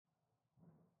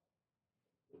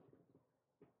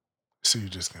So you're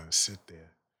just gonna sit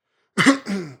there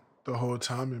the whole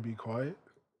time and be quiet?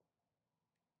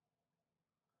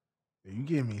 You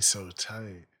get me so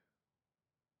tight.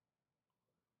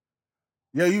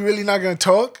 Yo, you really not gonna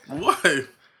talk? What?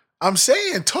 I'm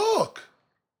saying talk.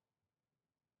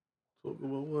 Talk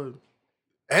about what?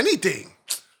 Anything.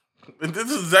 And this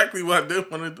is exactly what I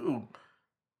didn't want to do.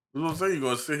 That's what I'm saying. You're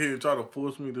going to sit here and try to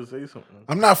force me to say something.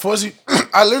 I'm not forcing.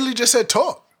 I literally just said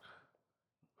talk.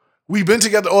 We've been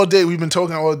together all day. We've been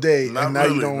talking all day, Not and now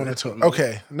really, you don't man. want to talk.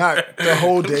 Okay, not the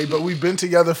whole day, but we've been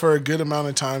together for a good amount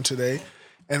of time today,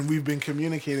 and we've been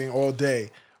communicating all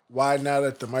day. Why now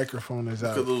that the microphone is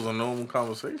out? Because it was a normal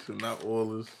conversation, not all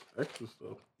this extra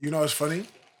stuff. You know what's funny?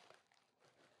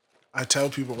 I tell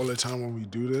people all the time when we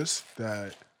do this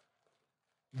that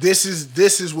this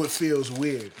is what feels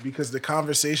weird because the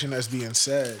conversation that's being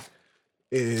said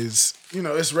is,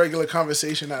 it's regular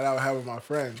conversation that I would have with my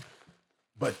friend.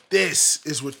 But this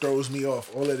is what throws me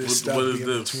off. All of this stuff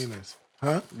being between us.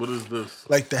 Huh? What is this?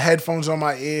 Like the headphones on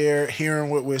my ear, hearing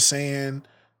what we're saying,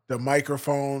 the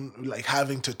microphone, like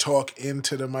having to talk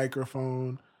into the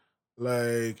microphone.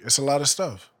 Like, it's a lot of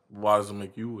stuff. Why does it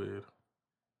make you weird?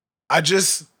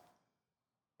 It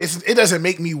doesn't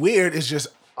make me weird. It's just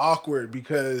awkward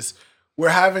because we're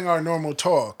having our normal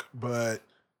talk, but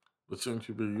shouldn't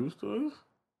you be used to it?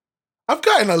 I've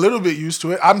gotten a little bit used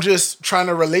to it. I'm just trying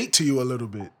to relate to you a little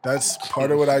bit. That's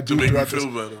part of what I do throughout this.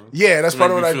 Yeah, that's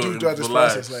part of what I do throughout this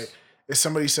process. Like, if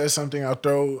somebody says something, I'll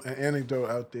throw an anecdote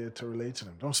out there to relate to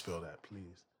them. Don't spill that,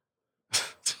 please.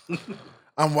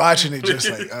 I'm watching it just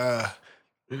like, I'm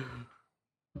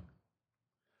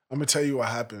gonna tell you what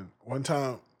happened. One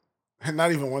time,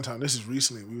 not even one time, this is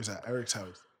recently, we was at Eric's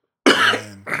house.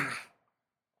 And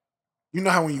you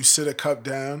know how when you sit a cup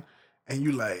down and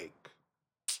you like,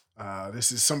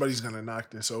 somebody's gonna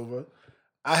knock this over.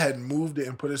 I had moved it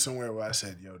and put it somewhere where I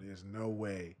said, yo, there's no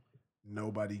way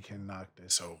nobody can knock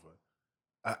this over.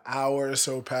 An hour or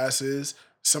so passes,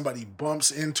 somebody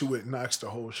bumps into it, knocks the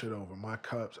whole shit over. My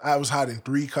cups, I was hiding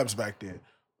 3 cups back there.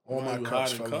 All my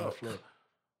cups fell on the floor.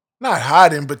 Not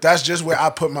hiding, but that's just where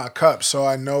I put my cup, so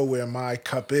I know where my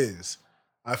cup is.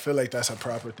 I feel like that's a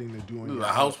proper thing to do. This is a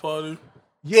house party?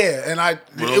 Yeah, and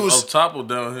it was up top or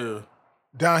down here?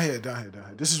 Down here.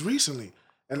 This is recently.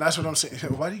 And that's what I'm saying.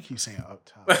 Why do you keep saying up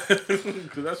top?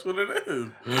 Because that's what it is.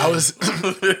 I was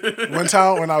one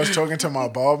time when I was talking to my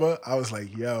barber, I was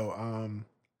like, yo,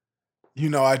 he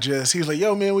was like,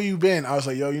 yo, man, where you been? I was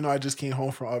like, yo, I just came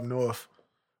home from up north.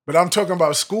 But I'm talking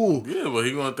about school. Yeah, but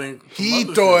he gonna think he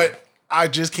thought I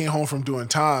just came home from doing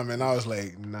time, and I was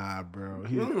like, nah, bro.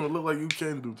 You don't even look like you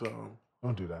can do time.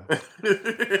 Don't do that.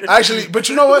 Actually, but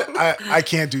you know what? I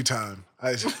can't do time.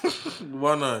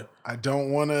 Why not? I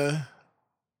don't want to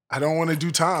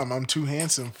do time. I'm too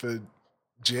handsome for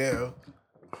jail.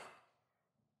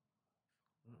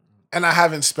 And I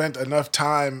haven't spent enough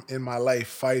time in my life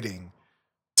fighting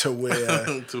to where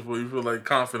you feel like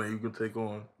confident you can take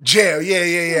on jail.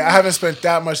 Yeah. I haven't spent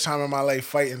that much time in my life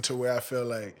fighting to where I feel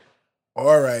like,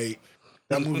 all right,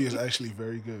 that movie is actually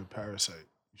very good. Parasite.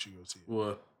 You should go see it.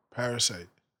 What? Parasite.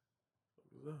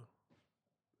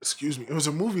 Excuse me. It was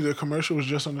a movie. The commercial was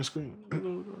just on the screen.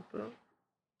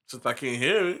 Since I can't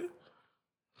hear it.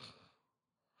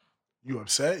 You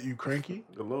upset? You cranky?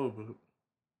 A little bit.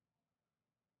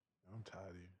 I'm tired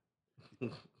of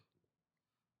you.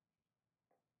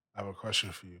 I have a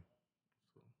question for you.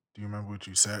 Do you remember what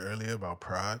you said earlier about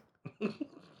pride?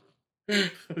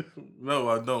 No,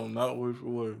 I don't. Not word for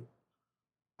word.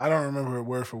 I don't remember it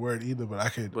word for word either, but I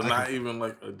could. But not even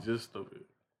like a gist of it.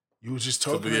 You was just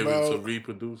talking to be able about to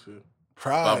reproduce it.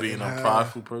 Pride. About being a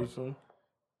prideful person.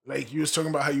 Like, you was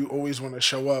talking about how you always want to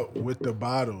show up with the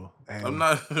bottle. And I'm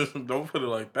not. Don't put it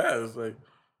like that. It's like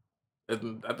I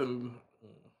didn't. It's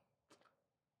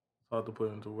hard to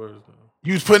put into words now.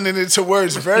 You was putting it into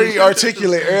words very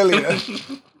articulate earlier.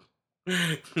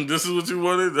 This is what you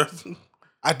wanted?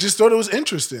 I just thought it was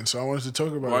interesting, so I wanted to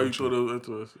talk about it. Why you thought it was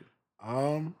interesting?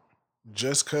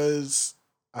 Just because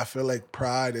I feel like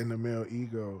pride in the male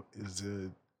ego is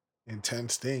an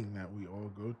intense thing that we all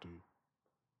go through.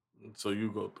 So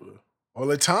you go through it all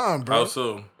the time, bro. How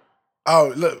so?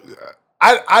 Oh, look,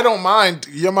 I don't mind.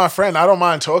 You're my friend. I don't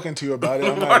mind talking to you about it.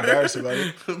 I'm not embarrassed about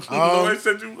it. Nobody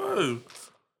said you was.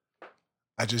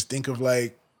 I just think of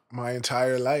like my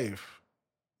entire life.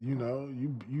 You know,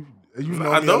 you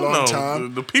know I me don't a long know.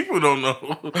 time. The people don't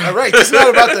know. All right, it's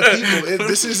not about the people.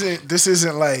 This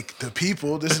isn't like the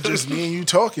people. This is just me and you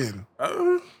talking.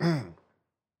 But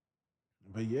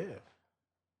yeah.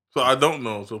 So I don't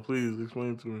know. So please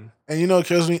explain to me. And you know what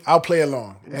kills me? I'll play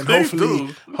along, and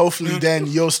hopefully then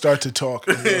you'll start to talk.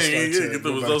 And get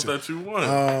the results that you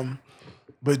want.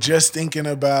 But just thinking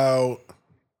about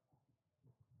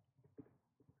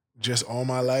just all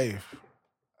my life,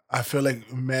 I feel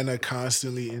like men are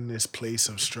constantly in this place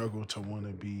of struggle to want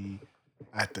to be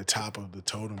at the top of the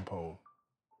totem pole.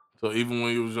 So even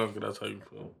when you was younger, that's how you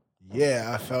felt.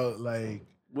 Yeah, I felt like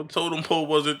What totem pole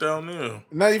was it down there?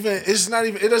 not even it's not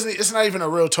even it doesn't it's not even a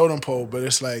real totem pole, but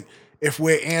it's like if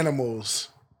we're animals,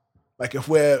 like if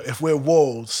we're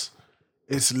wolves,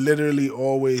 it's literally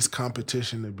always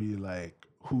competition to be like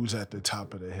who's at the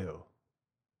top of the hill.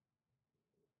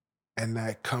 And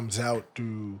that comes out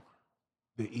through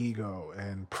the ego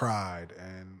and pride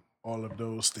and all of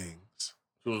those things.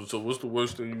 So what's the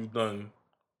worst thing you've done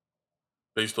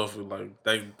based off of like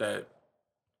that the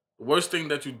worst thing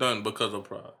that you've done because of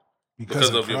pride? Because Because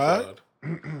of of your pride? pride. I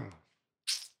don't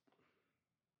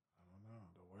know.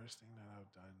 The worst thing that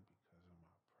I've done because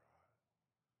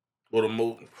of my Or the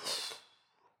most pride.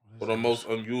 or What the is most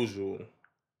this? unusual.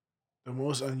 The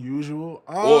most unusual?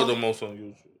 Or the most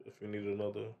unusual, if you need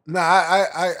another. Nah,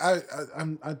 I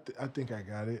think I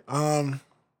got it.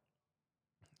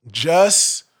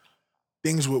 Just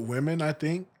things with women. I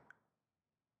think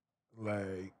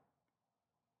like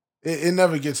it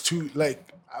never gets too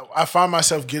like I find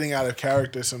myself getting out of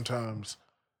character sometimes.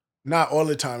 Not all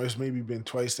the time. It's maybe been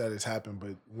twice that it's happened,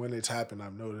 but when it's happened,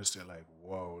 I've noticed it. Like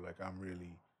whoa, like I'm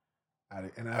really at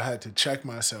it, and I had to check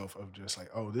myself of just like,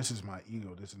 oh, this is my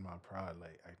ego, this is my pride,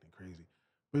 like acting crazy.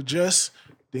 But just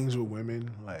things with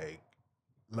women, like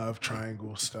love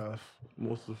triangle stuff.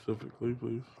 More specifically,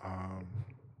 please. Um,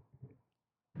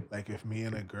 like if me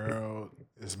and a girl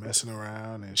is messing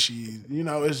around and she,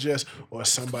 it's just or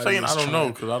somebody Saying is I don't know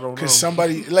trying, because I don't cause know.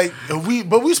 somebody like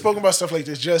we spoke about stuff like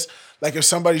this. Just like if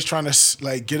somebody's trying to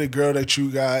like get a girl that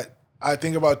you got, I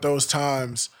think about those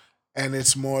times, and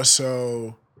it's more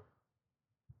so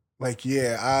like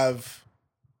yeah, I've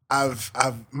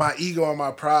my ego and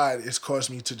my pride has caused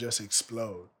me to just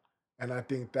explode. And I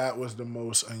think that was the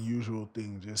most unusual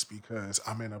thing just because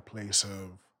I'm in a place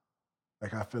of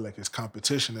like I feel like it's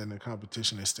competition and the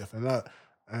competition is stiffing up.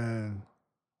 And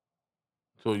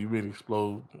So you mean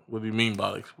explode? What do you mean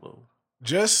by explode?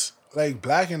 just like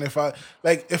blacking if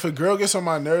a girl gets on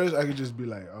my nerves, I could just be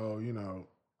like, oh,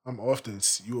 I'm off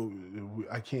this.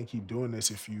 I can't keep doing this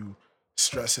if you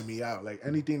stressing me out. Like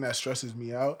anything that stresses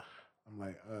me out, I'm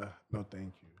like, no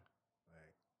thank you. Like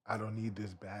I don't need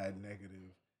this bad negative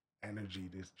energy,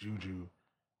 this juju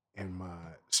in my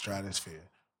stratosphere.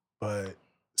 But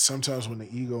sometimes when the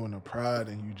ego and the pride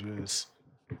and you just,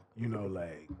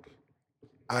 like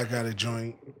I got a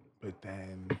joint, but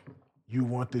then you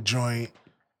want the joint,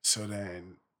 so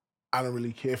then I don't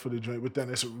really care for the joint, but then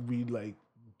it's we like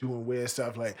doing weird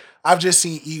stuff. Like I've just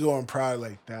seen ego and pride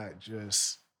like that.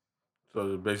 Just So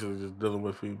you're basically just dealing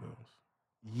with females.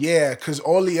 yeah, because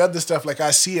all the other stuff, like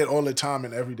I see it all the time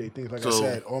in everyday things. Like I So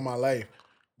said, all my life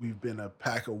we've been a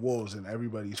pack of wolves, and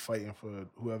everybody's fighting for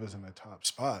whoever's in the top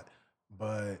spot.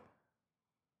 But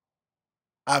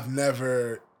I've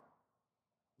never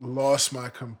lost my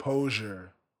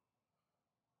composure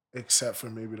except for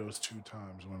maybe those two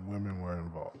times when women were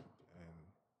involved.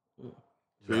 And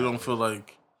so you that don't was feel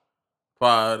like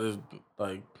pride is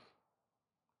like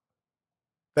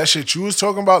that shit you was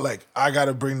talking about. Like I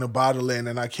gotta bring the bottle in,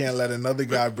 and I can't let another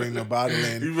guy bring the bottle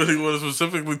in. you really want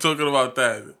specifically talking about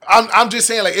that? I'm just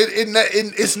saying, like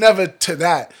it's never to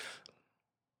that.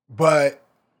 But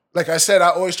like I said, I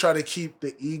always try to keep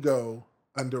the ego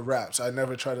under wraps. I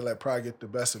never try to let pride get the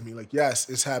best of me. Like yes,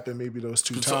 it's happened maybe those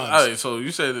two So, all times, right, so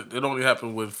you said it only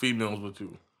happened with females with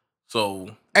you.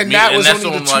 So and me that and was that's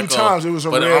only the on two like a. times. It was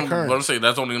a But rare I'm occurrence. saying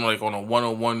that's only like on a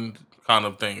 1-on-1 kind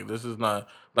of thing. This is not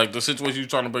like the situation you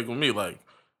trying to break with me. Like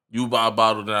you buy a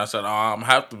bottle, then I said I'm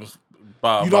have to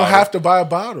buy a You don't bottle. have to buy a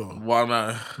bottle. Why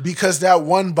not? Because that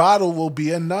one bottle will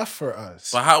be enough for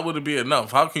us. But how would it be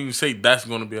enough? How can you say that's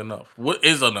going to be enough? What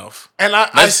is enough? And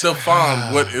Let's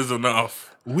define what is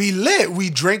enough. we lit. We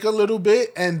drink a little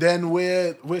bit, and then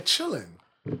we're chilling.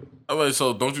 All right,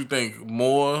 so don't you think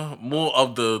more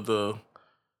of the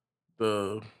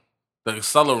the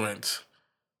accelerant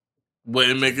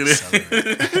wouldn't make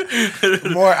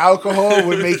it More alcohol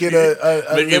would make it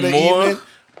a make it little more? evening.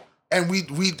 And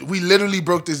we literally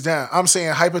broke this down. I'm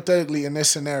saying hypothetically in this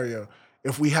scenario,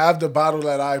 if we have the bottle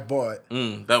that I bought,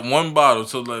 That one bottle.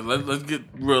 So like, let's get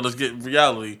real. Let's get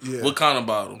reality. yeah, What kind of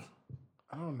bottle?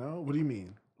 I don't know. What do you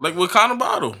mean? Like what kind of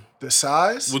bottle? The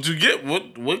size? Would you get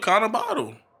what kind of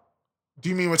bottle? Do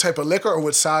you mean what type of liquor or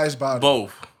what size bottle?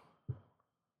 Both.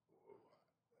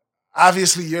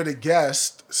 Obviously, you're the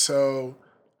guest, so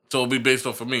So it'll be based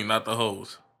off of me, not the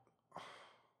hose.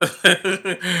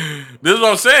 This is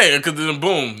what I'm saying. Because then,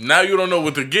 boom, now you don't know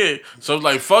what to get. So it's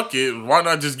like, fuck it. Why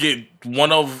not just get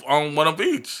one of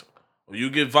each? You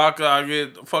get vodka, I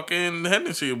get fucking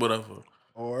Hennessy or whatever.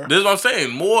 Or This is what I'm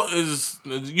saying. More is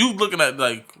you looking at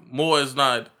like more is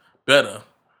not better.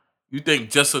 You think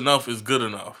just enough is good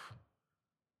enough.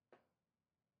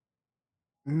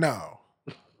 no.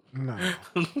 Why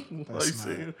you That's not.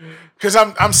 saying? Because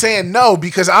I'm saying no,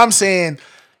 because I'm saying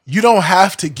you don't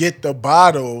have to get the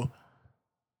bottle.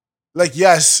 Like,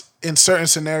 yes, in certain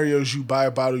scenarios, you buy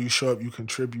a bottle, you show up, you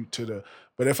contribute to the.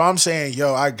 But if I'm saying,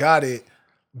 yo, I got it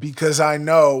because I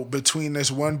know between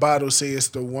this one bottle, say it's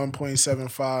the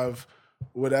 1.75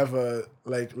 whatever,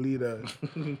 like, liter,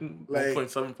 like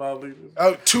 1.75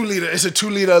 liters. 2 liter. It's a 2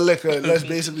 liter liquor. Let's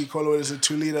basically call it. It's a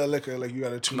 2 liter liquor. Like, you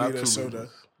got a 2 liter soda, liters.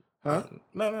 huh?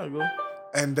 No, go.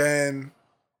 And then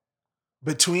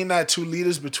between that 2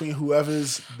 liters, between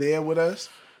whoever's there with us,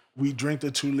 we drink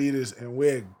the 2 liters and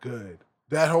we're good.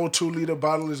 That whole 2 liter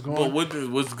bottle is gone. But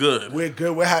what's good? We're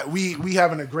good. We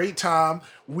having a great time.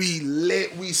 We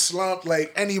lit. We slumped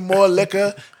like any more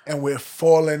liquor, and we're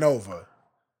falling over.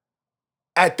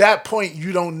 At that point,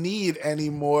 you don't need any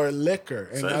more liquor,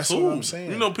 and that's what I'm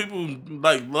saying. You know, people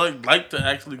like to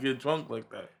actually get drunk like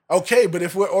that. Okay, but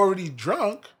if we're already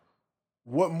drunk,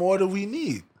 what more do we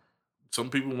need? Some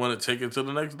people want to take it to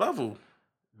the next level.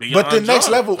 But the next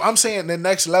level, I'm saying the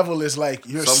next level is like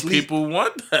you're Some people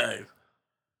want that.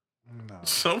 No.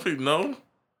 Some people know.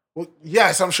 Well,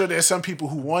 yes, I'm sure there's some people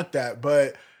who want that,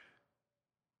 but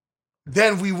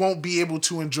then we won't be able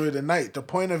to enjoy the night. The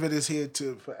point of it is here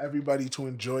for everybody to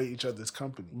enjoy each other's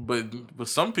company. But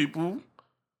some people,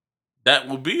 that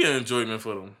will be an enjoyment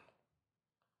for them.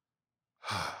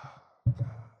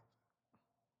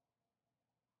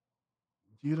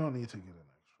 You don't need to get an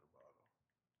extra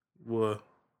bottle. What?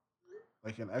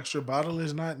 Like an extra bottle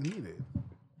is not needed.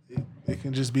 It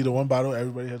can just be the one bottle.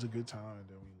 Everybody has a good time. And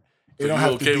then it don't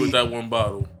have to be with that one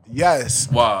bottle.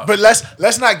 Yes. Why? But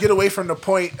let's not get away from the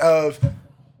point of,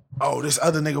 oh, this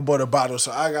other nigga bought a bottle,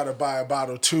 so I gotta buy a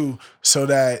bottle too, so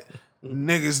that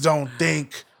niggas don't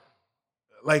think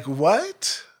like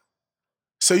what?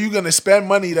 So you're gonna spend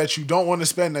money that you don't want to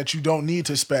spend, that you don't need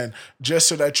to spend, just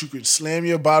so that you could slam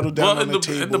your bottle down on the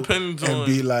table and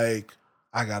be like,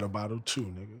 I got a bottle too,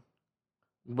 nigga.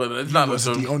 But it's you not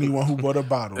wasn't the only one who bought a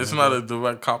bottle. It's not a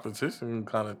direct competition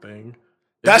kind of thing.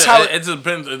 That's how it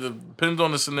depends. It depends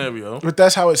on the scenario. But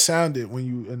that's how it sounded when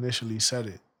you initially said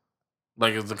it.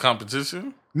 Like it's a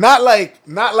competition. Not like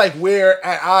we're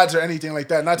at odds or anything like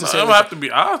that. Not to say it don't have to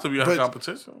be odds to be a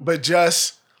competition. But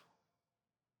just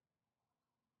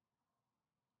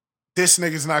this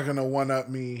nigga's not gonna one up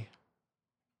me.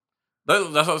 That's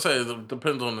what I'm saying. It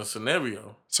depends on the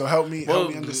scenario. So help me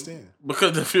understand.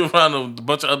 Because if you're around a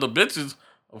bunch of other bitches,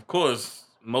 of course,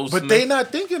 But they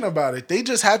not thinking about it. They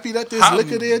just happy that there's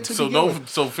liquor there to begin with.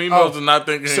 So females are not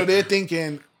thinking. So they're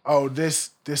thinking, oh,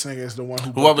 this nigga is the one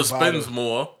whoever spends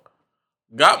more,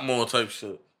 got more type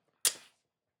shit.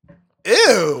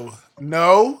 Ew.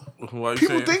 No. Why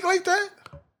people think like that?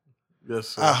 Yes,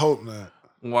 sir. I hope not.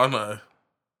 Why not?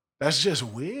 That's just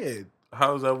weird.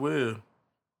 How is that weird?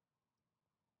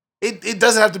 It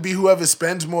doesn't have to be whoever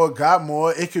spends more got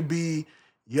more. It could be,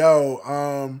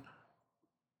 yo,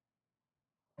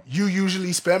 you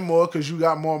usually spend more because you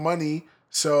got more money.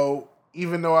 So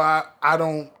even though I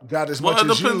don't got as much as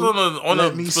you, it depends on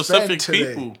the specific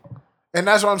people. And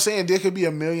that's what I'm saying. There could be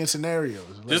a million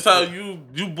scenarios. Just how you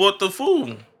bought the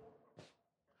food.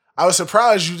 I was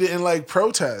surprised you didn't like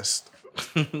protest.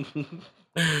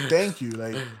 Thank you.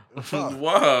 Like, fuck.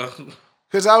 Why?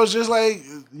 Because I was just like,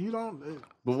 you don't.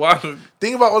 But why?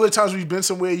 Think about all the times we've been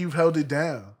somewhere you've held it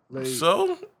down. Like,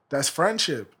 so that's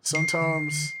friendship.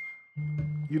 Sometimes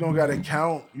you don't gotta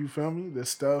count. You feel me? The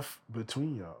stuff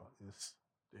between y'all. It's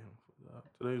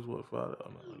today's what, Friday? Oh,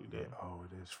 no, you did. Oh,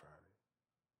 it is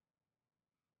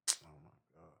Friday.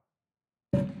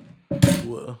 Oh my god.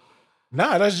 What?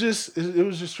 Nah, that's just. It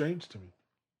was just strange to me.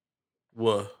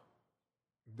 What?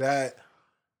 That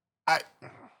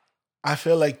I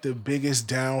feel like the biggest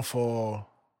downfall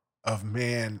of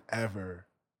man ever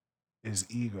is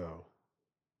ego.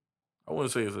 I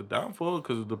wouldn't say it's a downfall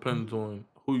because it depends on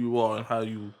who you are and how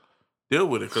you deal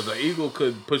with it. Because the ego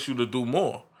could push you to do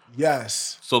more.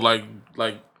 Yes. So like.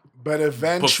 But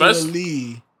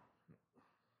eventually,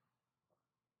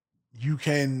 your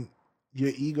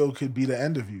ego could be the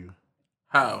end of you.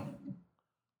 How?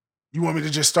 You want me to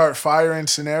just start firing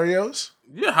scenarios?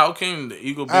 Yeah. How can the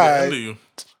ego be the end of you?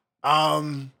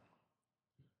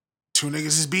 Two niggas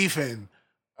is beefing.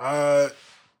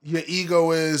 Your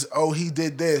ego is, oh, he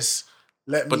did this.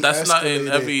 let But me that's not in escalate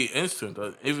it. every instant.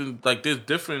 Even like there's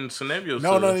different scenarios.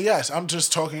 No, yes. I'm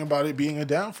just talking about it being a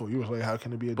downfall. You was like, how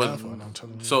can it be a But downfall? And I'm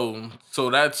telling you.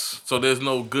 so there's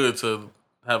no good to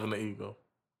having an ego.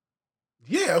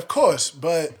 Yeah, of course.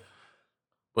 But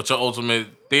your ultimate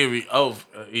theory of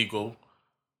ego,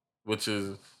 which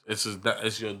is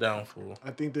it's your downfall.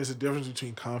 I think there's a difference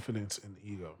between confidence and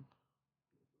ego.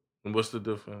 And what's the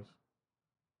difference?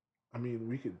 I mean,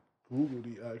 we could Google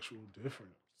the actual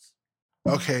difference.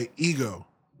 Okay, ego.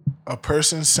 A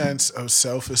person's sense of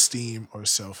self esteem or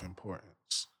self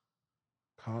importance.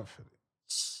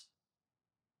 Confidence.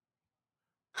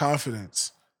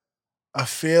 Confidence. A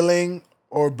feeling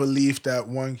or belief that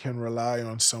one can rely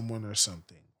on someone or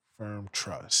something. Firm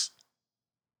trust.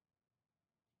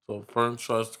 So firm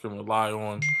trust can rely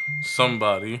on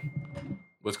somebody,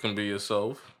 which can be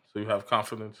yourself. So you have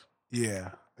confidence.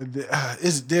 Yeah.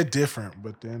 They're different,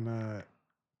 but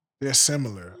they're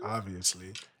similar,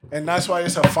 obviously. And that's why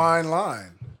it's a fine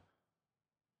line.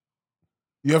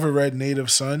 You ever read Native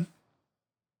Son?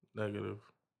 Negative.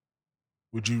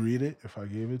 Would you read it if I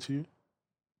gave it to you?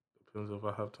 Depends if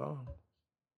I have time.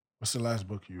 What's the last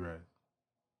book you read?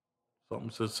 Something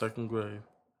said second grade.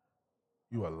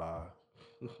 You a lie.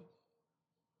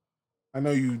 I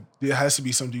know you. There has to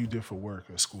be something you did for work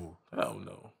or school. Hell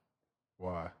no.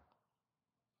 Why?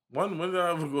 When did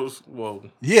I ever go to school? Well,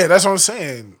 Yeah, that's what I'm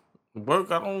saying.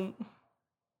 work, I don't.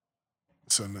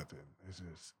 So nothing. It's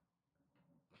just.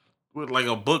 With like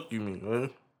a book, you mean,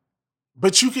 right?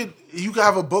 But you could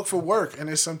have a book for work, and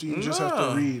it's something you just have to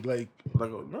Nah. read. Like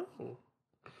No.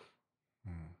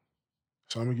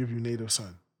 So I'm gonna give you Native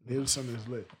Son. Native Son is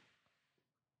lit.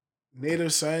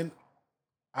 Native Son,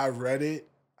 I read it.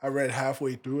 I read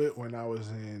halfway through it when I was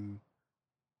in,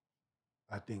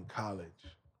 I think, college.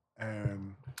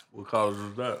 And What college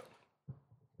was that?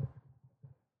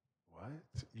 what?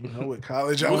 You know what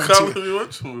college I What went college to? you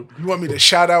went to? You want me to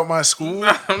shout out my school?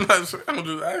 Nah, I'm not saying. I'm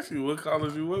just asking you what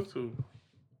college you went to.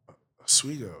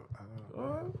 Oswego. I don't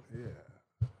know.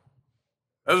 Yeah.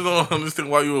 I just don't understand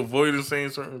why you avoiding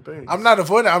saying certain things. I'm not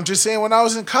avoiding. I'm just saying when I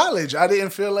was in college, I didn't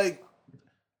feel like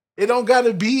it don't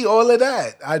gotta be all of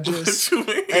that. I just What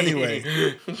you mean?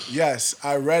 anyway. Yes,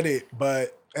 I read it,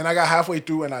 and I got halfway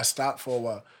through and I stopped for a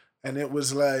while, and it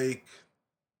was like,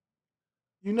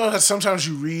 you know how sometimes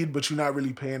you read but you're not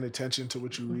really paying attention to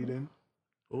what you're reading.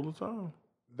 All the time.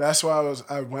 That's why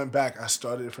I went back. I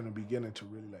started it from the beginning to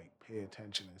really like pay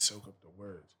attention and soak up the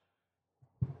words,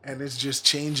 and it's just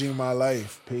changing my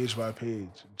life page by page.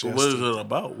 So what is it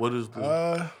about? What is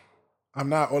the? I'm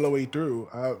not all the way through.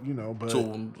 But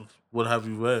So what have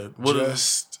you read?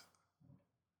 Just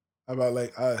about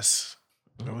like us.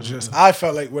 It was just I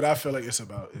felt like what I feel like it's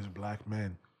about is black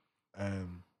men,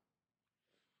 and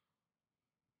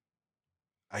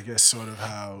I guess sort of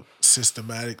how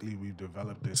systematically we've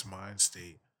developed this mind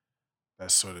state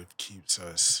that sort of keeps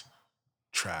us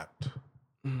trapped.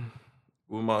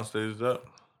 What mind state is that?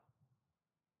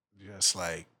 Just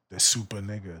like the super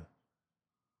nigga.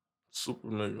 Super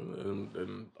nigga,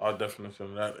 and our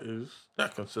definition of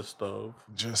that consists of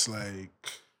Just like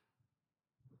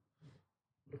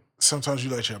sometimes you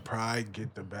let your pride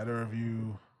get the better of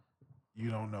you. You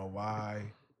don't know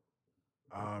why.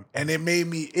 And it made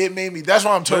me. That's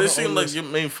why I'm talking. But it seems like your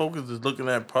main focus is looking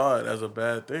at pride as a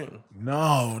bad thing.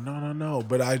 No.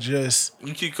 But I just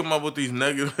you keep coming up with these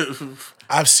negative.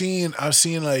 I've seen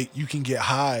like you can get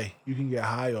high. You can get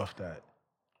high off that.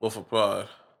 Well, for pride,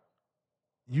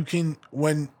 you can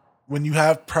when you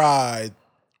have pride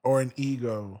or an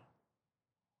ego,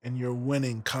 and you're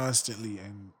winning constantly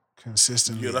and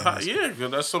consistently. You get a high, yeah,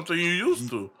 because that's something you used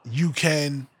to. You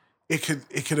can. It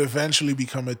could eventually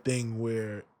become a thing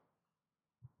where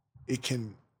it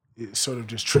sort of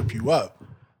just trip you up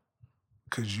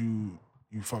because you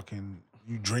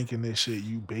drinking this shit,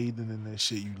 you bathing in this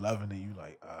shit, you loving it, you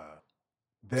like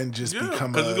then just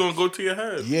become because it's gonna go to your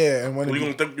head. Yeah, and when you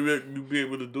gonna think you be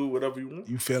able to do whatever you want.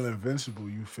 You feel invincible.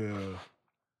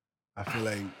 I feel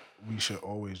like we should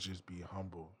always just be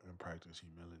humble and practice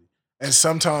humility. And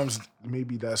sometimes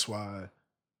maybe that's why,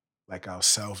 like, I'll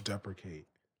self-deprecate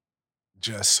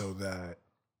just so that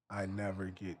I never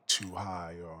get too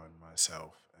high on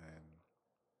myself and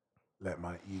let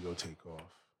my ego take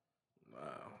off.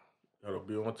 Wow. You gotta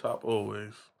be on top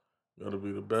always. You gotta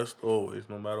be the best always,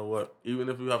 no matter what. Even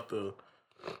if you have to,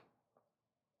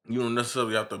 you don't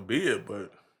necessarily have to be it,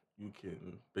 but you can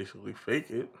basically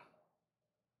fake it.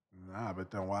 Nah,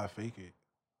 but then why fake it?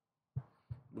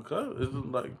 Because it's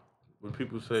like when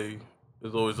people say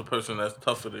there's always a person that's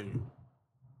tougher than you.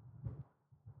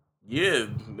 Yeah,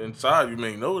 inside you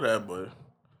may know that, but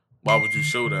why would you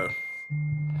show that?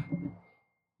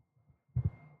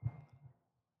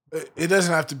 It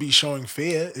doesn't have to be showing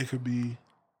fear. It could be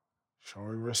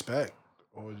showing respect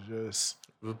or just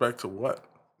Respect to what?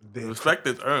 they. Respect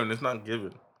is earned. It's not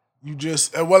given. You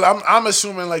just well, I'm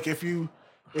assuming like if you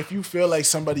feel like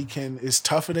somebody is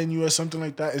tougher than you or something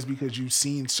like that, is because you've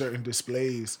seen certain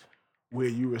displays where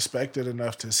you respect it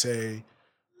enough to say,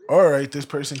 all right, this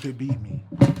person could beat me.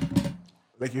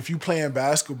 Like if you playing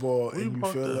basketball Where you and you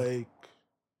parked feel at? like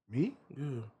me,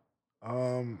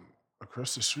 Yeah.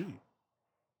 across the street.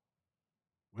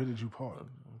 Where did you park?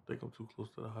 I think I'm too close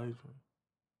to the hydrant.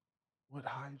 What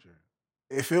hydrant?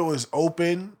 If it was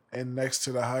open and next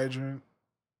to the hydrant,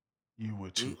 you were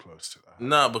too close to the hydrant.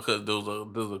 Nah, because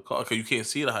there's a car. Cause you can't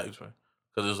see the hydrant.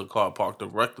 Cause there's a car parked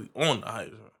directly on the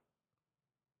hydrant.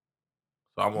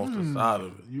 So I'm off the side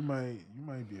of it. You might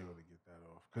be able to get that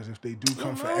off because if they do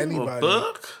come for Give a anybody,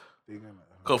 fuck. they're gonna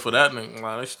Go for that nigga.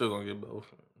 Nah, they still gonna get both.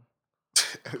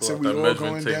 Pull so out we that all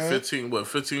measurement going tape. down.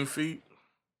 15 feet?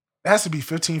 It has to be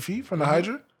 15 feet from the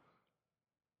hydrant.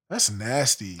 That's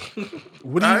nasty.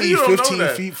 What do Nah, you you need don't know 15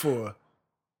 that. feet for?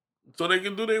 So they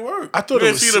can do their work. I thought you it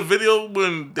didn't was see the video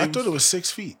when they I thought it was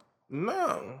 6 feet.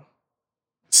 No.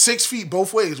 6 feet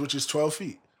both ways, which is 12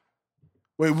 feet.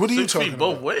 Wait, what are you 6 talking feet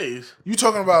both about? ways. You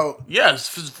talking about Yes,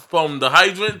 from the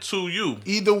hydrant to you.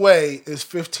 either way is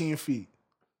 15 feet.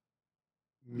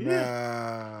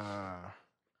 Yeah.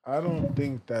 Nah, I don't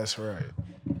think that's right.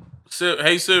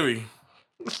 Hey Siri.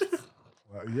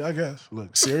 Well, yeah, I guess.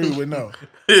 Look, Siri would know.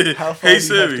 How far Hey do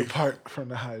you have to Siri. park from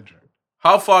the hydrant?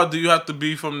 How far do you have to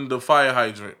be from the fire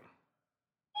hydrant?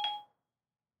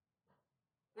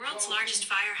 World's largest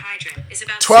fire hydrant is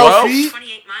about 12 feet?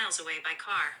 28 miles away by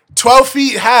car. 12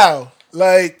 feet how?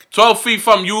 Like 12 feet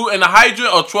from you in the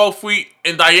hydrant or 12 feet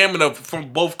in diameter from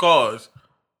both cars?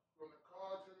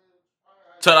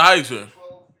 To the hydrant.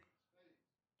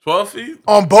 12 feet?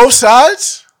 on both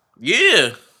sides?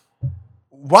 Yeah.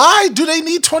 Why do they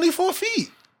need 24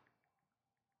 feet?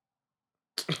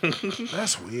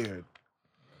 That's weird.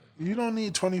 You don't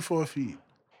need 24 feet.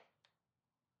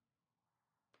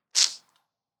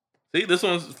 See, this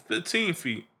one's 15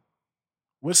 feet.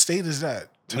 What state is that?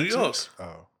 New York.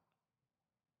 Oh.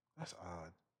 That's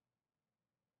odd.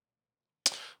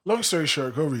 Long story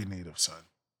short, go read Native Son.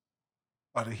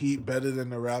 Are the Heat better than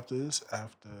the Raptors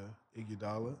after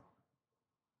Iguodala?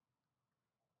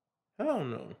 Hell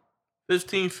no.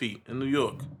 15 feet in New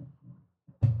York.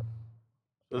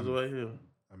 That's right here.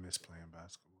 I miss playing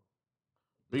basketball.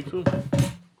 Me too.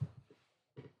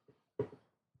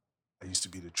 I used to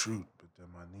be the truth, but then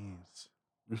my knees.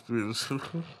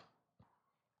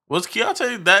 Was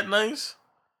Keontae that nice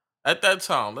at that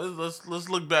time? Let's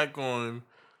look back on.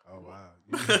 Oh wow,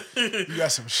 you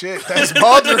got some shit that's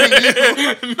bothering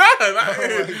you. Nah,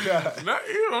 Oh my god. not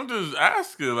you. I'm just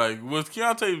asking. Like, was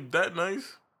Keontae that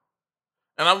nice?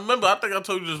 And I remember, I think I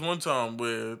told you this one time.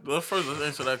 Where let's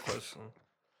answer that question.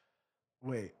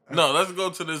 Wait. No, let's go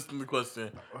to this question.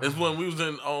 It's when we was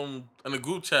in a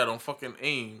group chat on fucking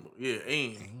AIM. Yeah,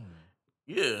 AIM.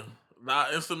 Yeah. Nah,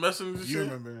 instant messenger You shit.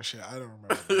 remember that shit? I don't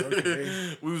remember.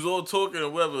 Okay. We was all talking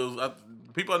and whatever.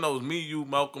 People I know was me, you,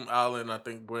 Malcolm, Allen, I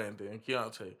think Brandon, and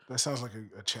Keontae. That sounds like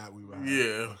a chat we were having.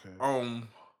 Yeah. Okay.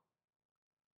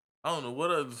 I don't know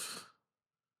what else.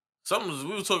 We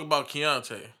were talking about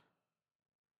Keontae,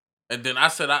 and then I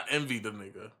said I envy the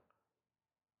nigga.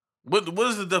 What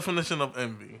is the definition of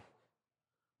envy?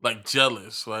 Like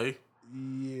jealous, right?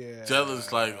 Yeah.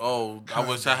 Jealous, like, oh, I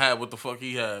wish I had what the fuck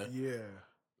he had. Yeah.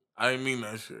 I didn't mean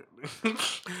that shit.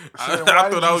 I thought I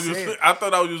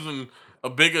thought I was using a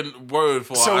bigger word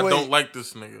for So I wait. don't like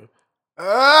this nigga. No,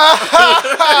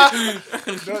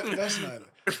 that's not it.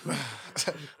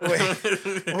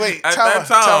 Wait. At Tell that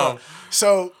time.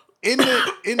 So in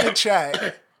the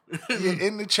chat,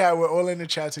 in the chat, we're all in the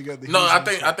chat together. No, He's I in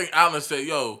the think chat. Alan said,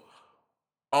 "Yo,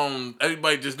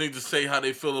 everybody just need to say how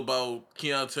they feel about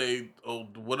Keontae or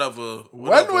whatever."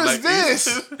 When was this?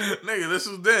 Nigga, this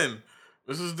was then.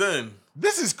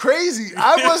 This is crazy.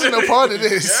 I wasn't a part of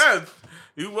this. Yes,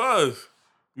 you was.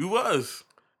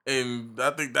 And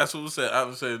I think that's what was said.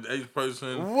 I said each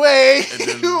person. Wait. And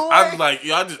then I was like,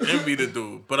 yo, I just envy the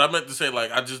dude. But I meant to say,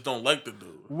 like, I just don't like the dude.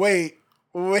 Wait.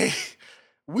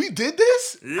 We did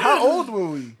this? Yeah. How old were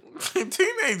we?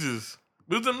 Teenagers.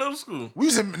 We was in middle school.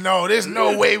 There's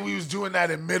no way we was doing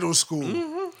that in middle school.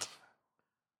 Mm-hmm.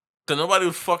 Cause nobody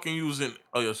was fucking using.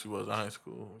 Oh yes, she was in high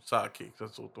school. Sidekicks.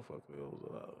 That's what the fuck they was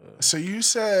about. Yeah. So you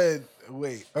said,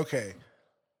 wait, okay,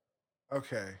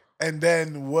 and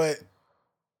then what?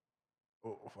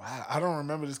 Wow, I don't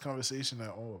remember this conversation at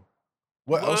all.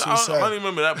 What else was said? I don't even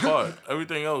remember that part.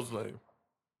 Everything else, like,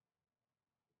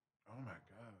 oh my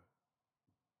god,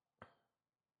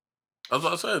 that's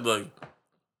what I said. Like,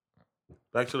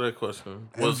 Back to that question.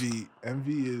 Envy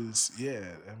is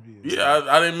Yeah,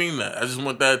 I didn't mean that. I just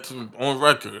want that on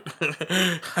record.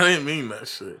 I didn't mean that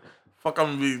shit. Fuck,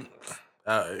 I'm gonna be.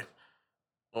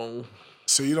 Alright.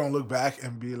 So you don't look back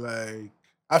and be like,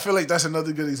 I feel like that's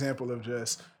another good example of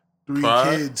just three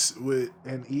Pride? kids with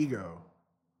an ego.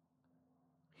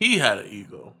 He had an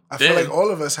ego. I feel like all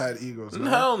of us had egos. No?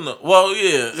 Hell no. Well,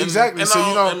 yeah, Exactly. So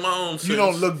in my own you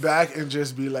don't sense. look back and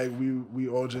just be like, we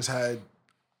all just had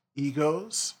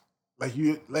egos. Like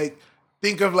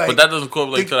think of like, But that doesn't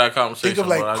correlate to that conversation. think of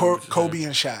like but I get what you're Kobe saying.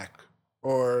 and Shaq,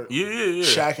 or Yeah.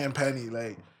 Shaq and Penny.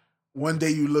 Like one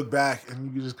day you look back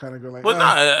and you just kind of go like, But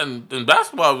nah, in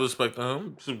basketball, I respect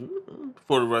him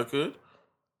for the record.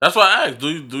 That's why I asked. Do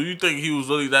you think he was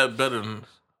really that better than?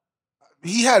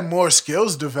 he had more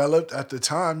skills developed at the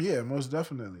time. Yeah, most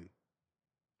definitely.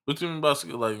 What you mean by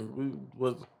like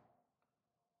what?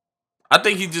 I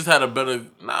think he just had a better.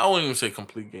 Nah, I wouldn't even say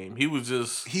complete game. He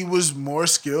was more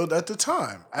skilled at the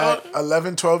time. At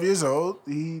 11, 12 years old,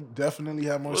 he definitely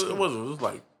had more skills. It was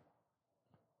like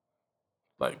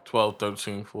 12,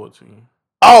 13, 14.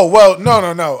 Oh, well,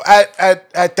 no.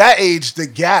 At that age, the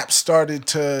gap started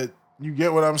to, you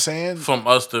get what I'm saying? From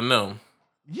us to them.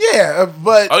 Yeah,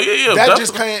 but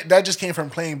that just came from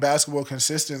playing basketball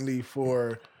consistently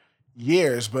for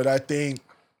years. But I think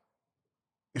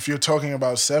if you're talking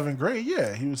about 7th grade,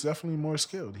 yeah, he was definitely more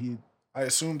skilled. I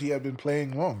assumed he had been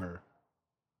playing longer.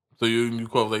 So you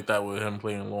correlate that with him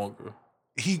playing longer?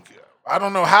 I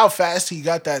don't know how fast he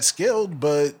got that skilled,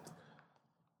 but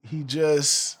he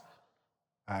just.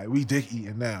 All right, we dick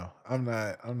eating now. I'm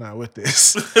not with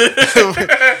this.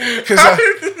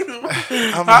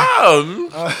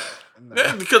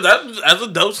 Because as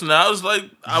adults now, it's like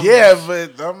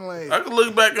but I'm like, I can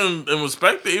look back and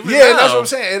respect it. Even now. That's what I'm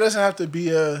saying. It doesn't have to be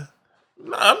a.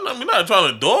 No, I'm not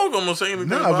trying to dog him or say anything.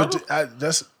 No, about but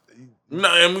that's. No,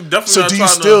 and we definitely.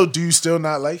 So not do you still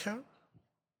not like him?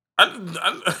 I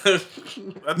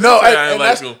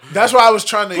like him. That's why I was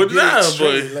trying to get it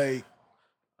straight. But, like,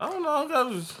 I don't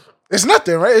know. It's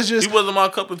nothing, right? It's just he wasn't my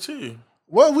cup of tea.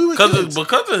 Well, we were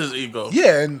because of his ego.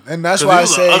 Yeah, and that's why I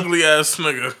say an ugly ass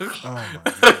nigga. Oh my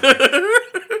god.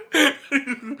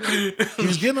 He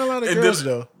was getting a lot of girls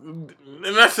though.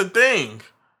 And that's the thing.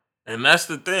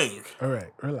 All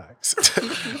right, relax.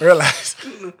 Relax.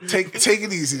 Take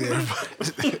it easy there.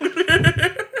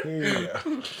 Here you go.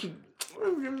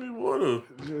 Give me water.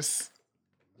 Just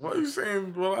why are you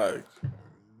saying relax?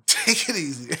 Take it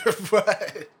easy,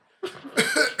 but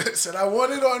said I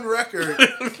want it on record.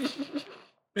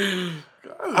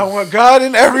 I want God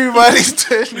and everybody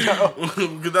to know.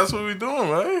 Because that's what we're doing,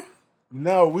 right?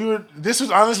 No, this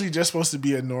was honestly just supposed to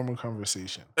be a normal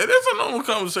conversation. It is a normal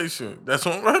conversation. That's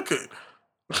on record.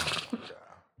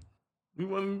 We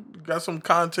got some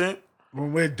content.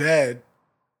 When we're dead,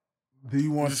 do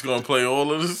you want... just going to play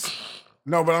all of this?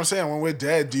 No, but I'm saying, when we're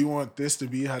dead, do you want this to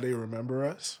be how they remember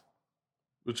us?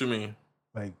 What you mean?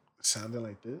 Like, sounding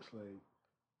like this? Like,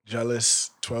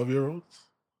 jealous 12-year-olds?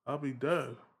 I'll be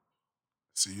dead.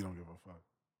 So you don't give a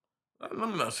fuck? Let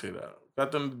me not say that.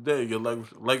 At the end of the day, your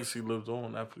legacy lives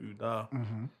on after you die.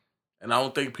 Mm-hmm. And I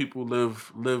don't think people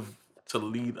live to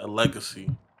lead a legacy.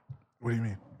 What do you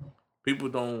mean? People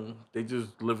don't. They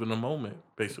just live in the moment,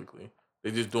 basically.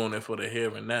 They're just doing it for the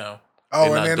here and now.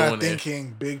 Oh, they're not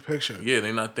thinking big picture. Yeah,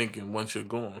 they're not thinking once you're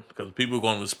gone. Because people are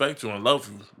going to respect you and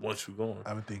love you once you're gone.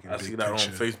 I've been thinking I big see that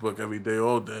picture on Facebook every day,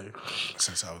 all day.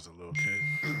 Since I was a little kid.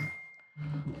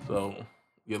 So,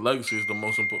 your legacy is the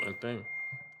most important thing.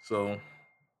 So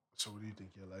what do you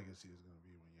think your legacy is going to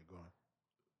be when you're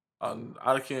gone?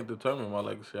 I can't determine my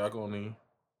legacy. I can only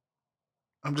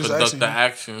conduct the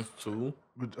actions to.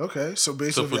 Okay, so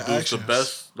based to on your produce actions, the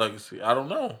best legacy. I don't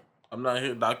know. I'm not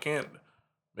here. I can't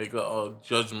make a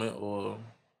judgment or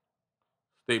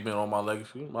statement on my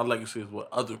legacy. My legacy is what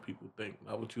other people think,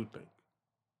 not what you think.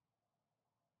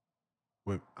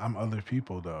 I'm other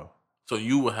people though. So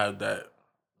you will have that.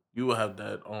 You will have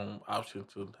that option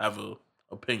to have an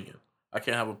opinion. I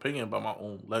can't have an opinion about my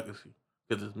own legacy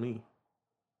because it's me.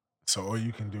 So all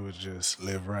you can do is just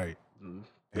live right and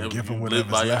give them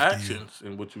whatever's whatever's left by your left actions of you.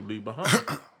 and what you leave behind.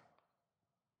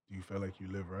 Do you feel like you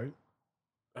live right?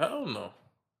 Hell no.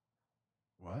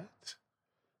 What?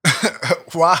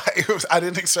 Why? I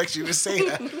didn't expect you to say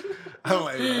that. I'm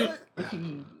like,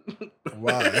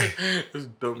 what? Why? This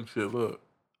dumb shit. Look.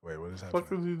 Wait, what is happening? What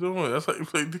the fuck is he doing? That's how you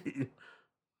play D.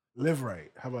 Live right.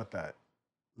 How about that?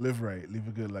 Live right. Leave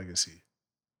a good legacy.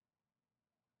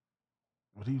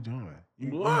 What are you doing? You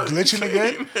glitching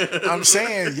again? I'm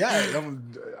saying, yeah.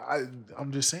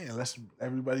 I'm just saying, let's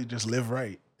everybody just live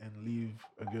right and leave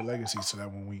a good legacy so that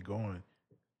when we go on.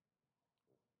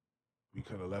 we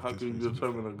could have left How this can place. you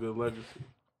determine a good legacy?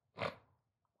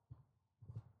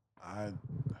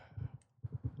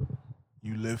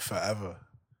 You live forever.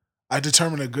 I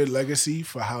determine a good legacy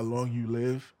for how long you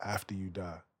live after you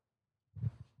die.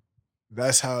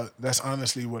 That's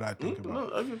honestly what I think about.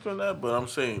 No, I get you on that, but I'm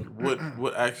saying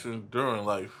what actions during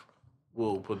life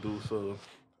will produce a.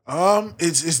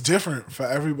 It's different for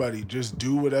everybody. Just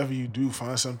do whatever you do.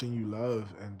 Find something you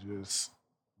love and just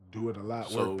do it a lot.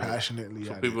 Work passionately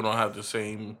So at people it. don't have the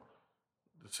same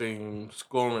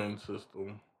scoring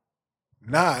system.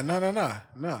 Nah.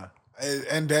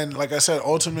 And then, like I said,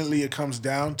 ultimately it comes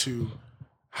down to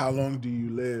how long do you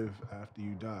live after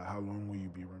you die? How long will you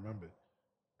be remembered?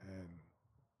 And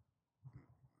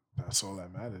that's all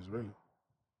that matters, really.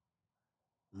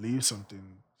 Leave something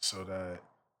so that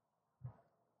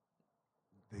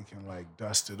they can like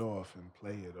dust it off and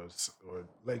play it, or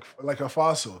like a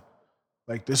fossil.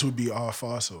 Like this would be our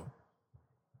fossil.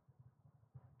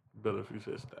 Better if you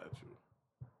said statue.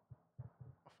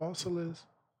 A fossil is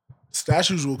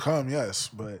statues will come, yes,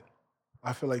 but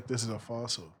I feel like this is a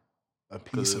fossil, a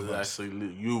piece Because of it's us.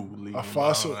 actually you leaving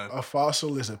behind. A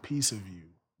fossil is a piece of you,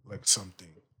 like something.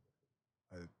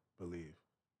 I believe.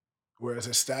 Whereas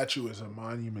a statue is a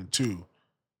monument too.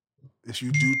 If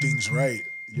you do things right,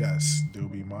 yes, there'll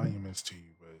be monuments to you.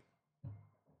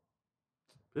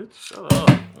 But Bitch, shut up.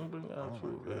 Don't bring that oh to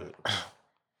my it. god,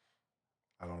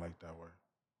 I don't like that word.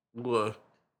 What?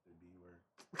 The B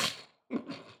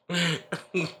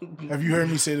word. Have you heard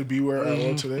me say the B word at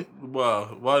all today?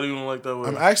 Wow. Why do you don't like that word?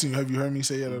 I'm asking you. Have you heard me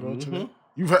say it at all today?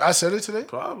 You've heard, I said it today.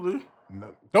 Probably. No,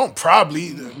 don't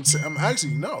probably. I'm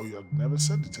asking you. No, I've never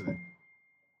said it today.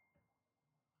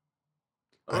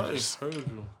 I just heard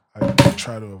you. I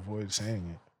try to avoid saying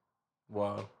it.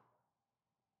 Wow.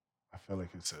 I feel like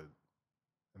it's an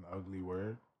ugly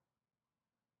word.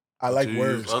 I But like you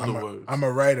words. use other words. I'm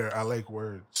a writer. I like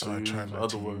words, so So I you try use not other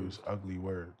to words. use ugly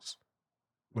words.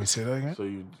 Wait, say that again.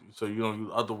 So you don't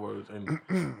use other words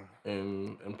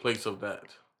in place of that.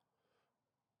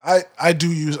 I do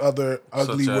use other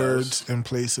ugly Such as? words in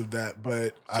place of that,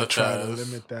 but I Such try to as?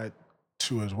 limit that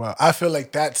too as well. I feel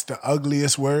like that's the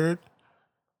ugliest word.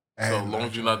 So And as long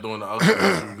as you're not doing the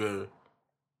ugliness, you're good.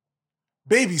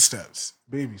 Baby steps.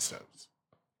 Baby steps.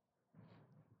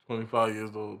 25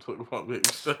 years old, talking about baby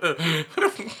stuff.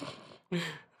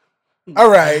 All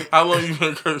right. How long you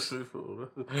been cursing for?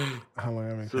 How long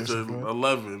have I been Since cursing for?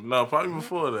 11. No, probably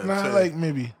before that. Nah, 10. like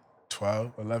maybe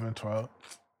 12, 11, 12.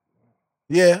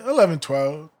 Yeah, 11,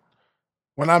 12.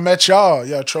 When I met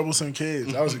y'all troublesome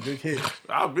kids. I was a good kid.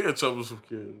 I'll be a troublesome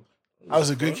kid. I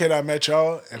was a good kid. I met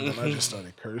y'all, and then I just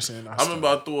started cursing. I remember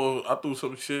I threw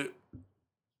some shit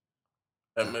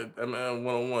at Man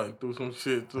 101. Threw some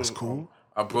shit too. That's cool.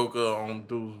 I broke a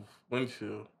dude's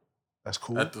windshield. That's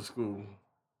cool. At the school.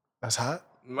 That's hot.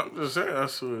 I'm just saying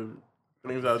that's what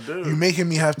things I do. You making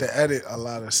me have to edit a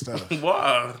lot of stuff.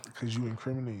 Why? Because you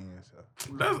incriminating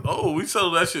yourself. We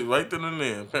settled that shit right then and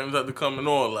there. Parents had to come and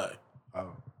all that. Oh.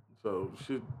 So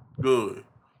shit good.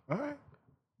 All right.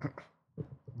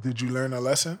 Did you learn a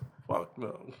lesson? Fuck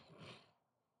no.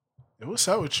 Hey, what's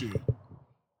up with you?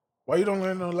 Why you don't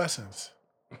learn no lessons?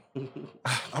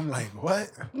 I'm like,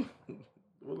 what?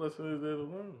 What lesson is there to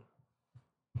learn?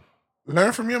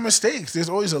 Learn from your mistakes. There's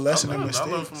always a lesson in I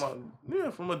mistakes.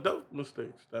 learned from adult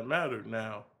mistakes that matter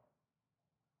now.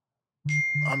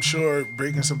 I'm sure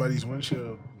breaking somebody's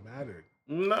windshield mattered.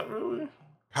 Not really.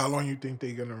 How long you think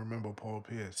they're gonna remember Paul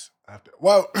Pierce after?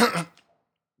 Well,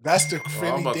 that's the funny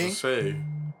I'm about thing. to say,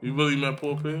 you really met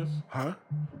Paul Pierce? Huh?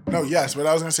 No, yes, but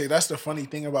I was gonna say that's the funny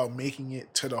thing about making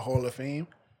it to the Hall of Fame.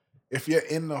 If you're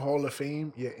in the Hall of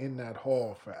Fame, you're in that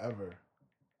hall forever.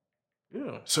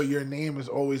 Yeah. So your name is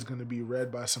always going to be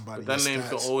read by somebody. But that name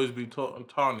can always be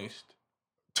tarnished.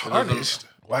 Tarnished?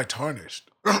 Why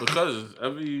tarnished? Because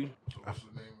every. What's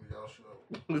the name of y'all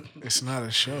show? It's not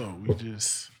a show. We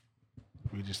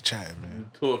just chatting, man.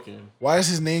 You're talking. Why is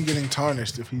his name getting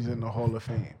tarnished if he's in the Hall of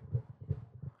Fame?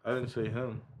 I didn't say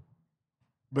him.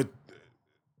 But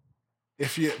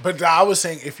I was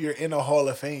saying if you're in a Hall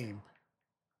of Fame,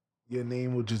 your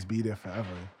name will just be there forever.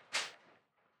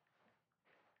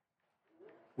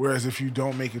 Whereas if you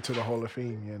don't make it to the Hall of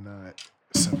Fame, you're not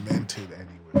cemented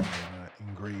anywhere. You're not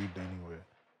engraved anywhere.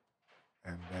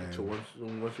 And then So once you're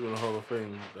in the Hall of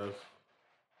Fame,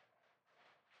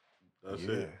 that's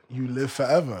it. You live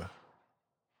forever.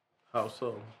 How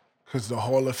so? Because the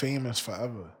Hall of Fame is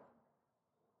forever.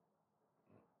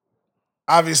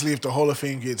 Obviously, if the Hall of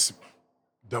Fame gets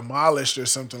demolished or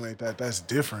something like that, that's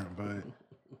different. But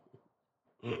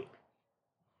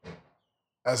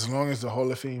as long as the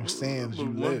Hall of Fame stands, you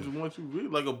live. Once you read,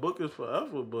 like a book is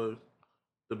forever, but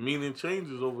the meaning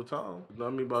changes over time. You know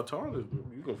what I mean by time is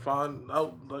you can find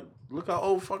out like look how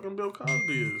old fucking Bill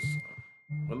Cosby is.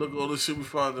 And look at all the shit we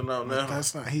finding out But now.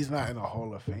 that's not. He's not in the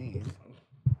Hall of Fame,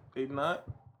 He not.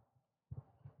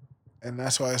 and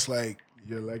that's why it's like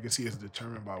your legacy is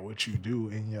determined by what you do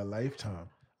in your lifetime.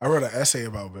 I wrote an essay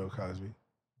about Bill Cosby,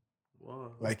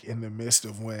 Wow. like in the midst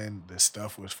of when the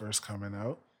stuff was first coming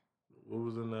out, What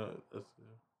was in that?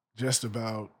 just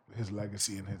about his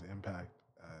legacy and his impact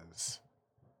as.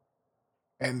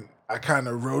 And I kind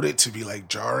of wrote it to be like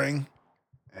jarring,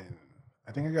 and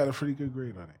I think I got a pretty good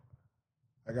grade on it.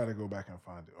 I got to go back and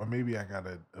find it, or maybe I got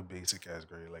a basic ass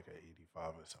grade like an 85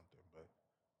 or something. But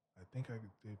I think I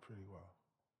did pretty well.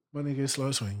 Money gets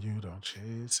lost when you don't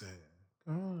chase it.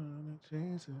 Go on and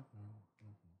chase it.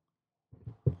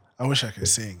 I wish I could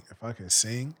sing. If I could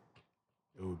sing,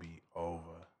 it would be over.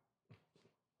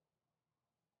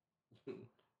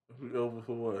 Over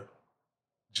for what?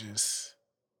 Just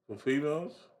For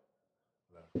females?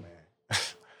 look, man.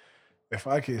 If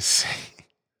I could sing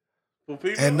For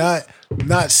females? and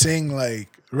not sing like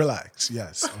relax.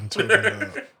 Yes, I'm talking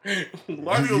about.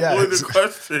 Why do you avoid the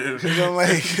question? Because I'm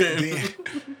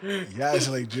like, yes,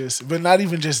 like just, but not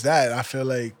even just that. I feel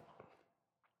like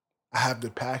I have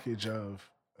the package of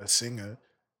a singer.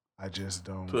 I just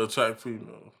don't. To attract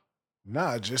females.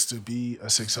 Nah, just to be a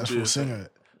successful be a singer.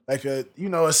 Like a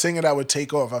singer that would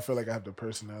take off. I feel like I have the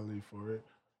personality for it.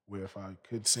 Where if I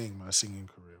could sing, my singing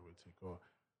career would take off.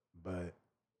 But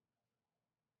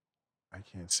I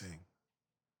can't sing.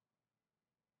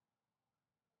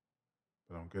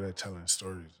 But I'm good at telling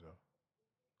stories,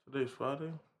 though. Today's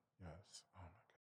Friday? Yes.